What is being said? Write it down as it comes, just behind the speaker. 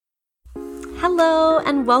Hello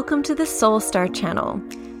and welcome to the Soul Star channel.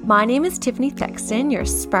 My name is Tiffany Thexton, your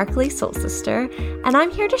sparkly soul sister, and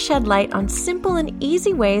I'm here to shed light on simple and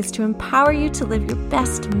easy ways to empower you to live your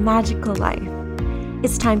best magical life.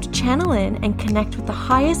 It's time to channel in and connect with the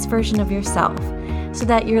highest version of yourself so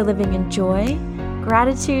that you're living in joy,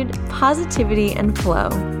 gratitude, positivity, and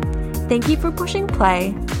flow. Thank you for pushing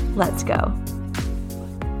play. Let's go.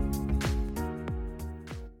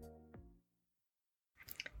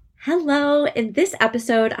 Hello, in this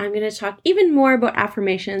episode, I'm going to talk even more about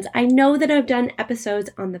affirmations. I know that I've done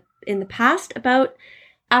episodes in the past about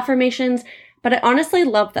affirmations, but I honestly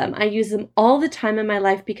love them. I use them all the time in my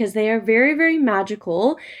life because they are very, very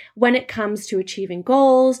magical when it comes to achieving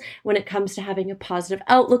goals, when it comes to having a positive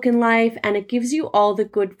outlook in life, and it gives you all the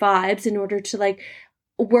good vibes in order to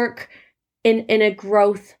work in a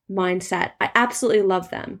growth mindset. I absolutely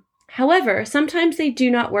love them. However, sometimes they do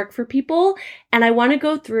not work for people, and I want to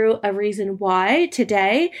go through a reason why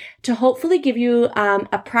today to hopefully give you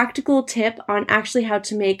a practical tip on actually how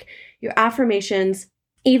to make your affirmations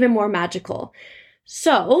even more magical.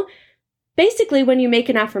 So basically, when you make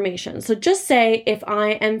an affirmation, so just say if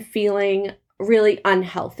I am feeling really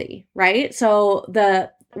unhealthy, right? So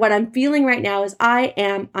what I'm feeling right now is I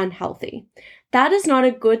am unhealthy. That is not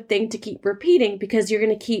a good thing to keep repeating because you're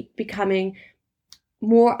going to keep becoming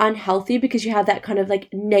more unhealthy because you have that kind of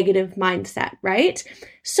negative mindset, right?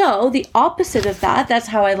 So the opposite of that's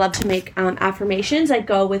how I love to make affirmations. I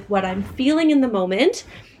go with what I'm feeling in the moment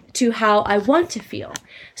to how I want to feel.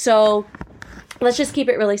 So let's just keep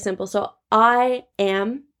it really simple. So I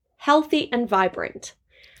am healthy and vibrant.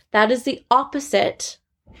 That is the opposite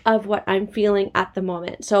of what I'm feeling at the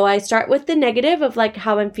moment. So I start with the negative of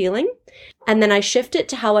how I'm feeling, and then I shift it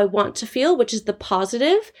to how I want to feel, which is the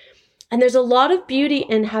positive. And there's a lot of beauty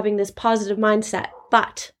in having this positive mindset,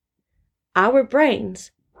 but our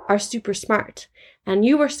brains are super smart and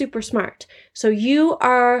you are super smart. So you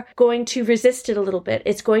are going to resist it a little bit.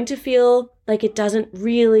 It's going to feel like it doesn't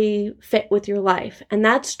really fit with your life, and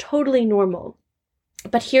that's totally normal.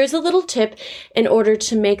 But here's a little tip in order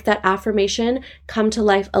to make that affirmation come to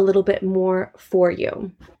life a little bit more for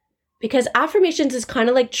you. Because affirmations is kind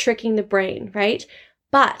of like tricking the brain, right?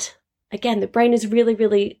 But again, the brain is really,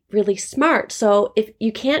 really, really smart. So if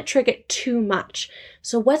you can't trick it too much.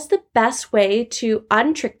 So what's the best way to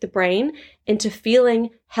untrick the brain into feeling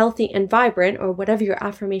healthy and vibrant, or whatever your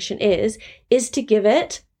affirmation is to give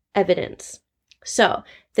it evidence. So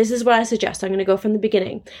this is what I suggest. I'm going to go from the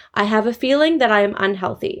beginning. I have a feeling that I am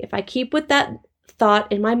unhealthy. If I keep with that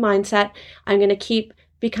thought in my mindset, I'm going to keep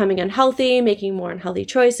becoming unhealthy, making more unhealthy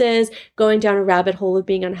choices, going down a rabbit hole of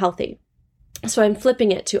being unhealthy. So I'm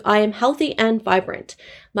flipping it to I am healthy and vibrant.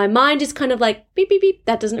 My mind is kind of beep, beep, beep.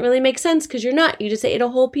 That doesn't really make sense because you're not. You just ate a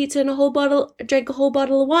whole pizza and drank a whole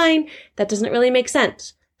bottle of wine. That doesn't really make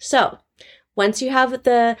sense. So once you have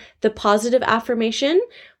the positive affirmation,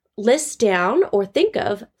 list down or think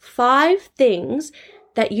of 5 things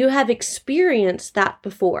that you have experienced that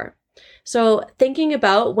before. So thinking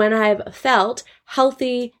about when I've felt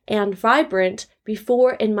healthy and vibrant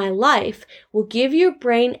before in my life will give your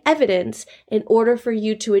brain evidence in order for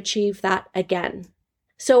you to achieve that again.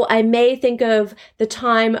 So I may think of the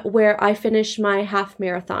time where I finished my half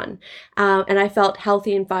marathon and I felt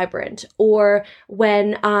healthy and vibrant, or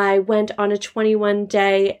when I went on a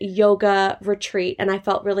 21-day yoga retreat and I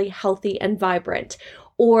felt really healthy and vibrant,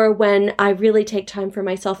 or when I really take time for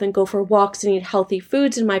myself and go for walks and eat healthy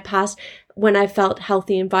foods in my past when I felt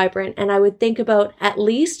healthy and vibrant. And I would think about at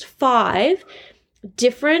least 5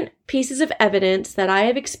 different pieces of evidence that I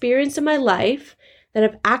have experienced in my life that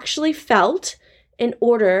I've actually felt in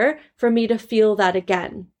order for me to feel that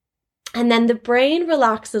again. And then the brain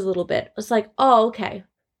relaxes a little bit. It's oh, okay,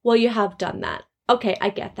 well, you have done that. Okay, I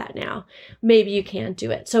get that now. Maybe you can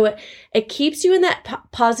do it. So it keeps you in that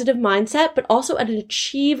positive mindset, but also an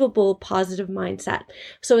achievable positive mindset.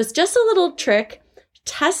 So it's just a little trick.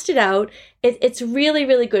 Test it out. It's really,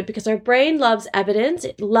 really good because our brain loves evidence.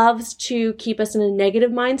 It loves to keep us in a negative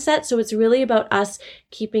mindset. So it's really about us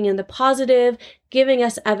keeping in the positive, giving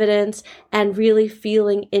us evidence, and really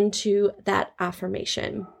feeling into that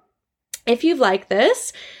affirmation. If you've liked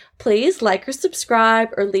this, please like or subscribe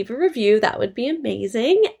or leave a review. That would be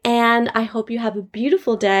amazing. And I hope you have a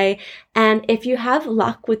beautiful day. And if you have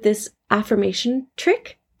luck with this affirmation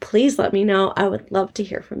trick, please let me know. I would love to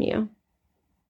hear from you.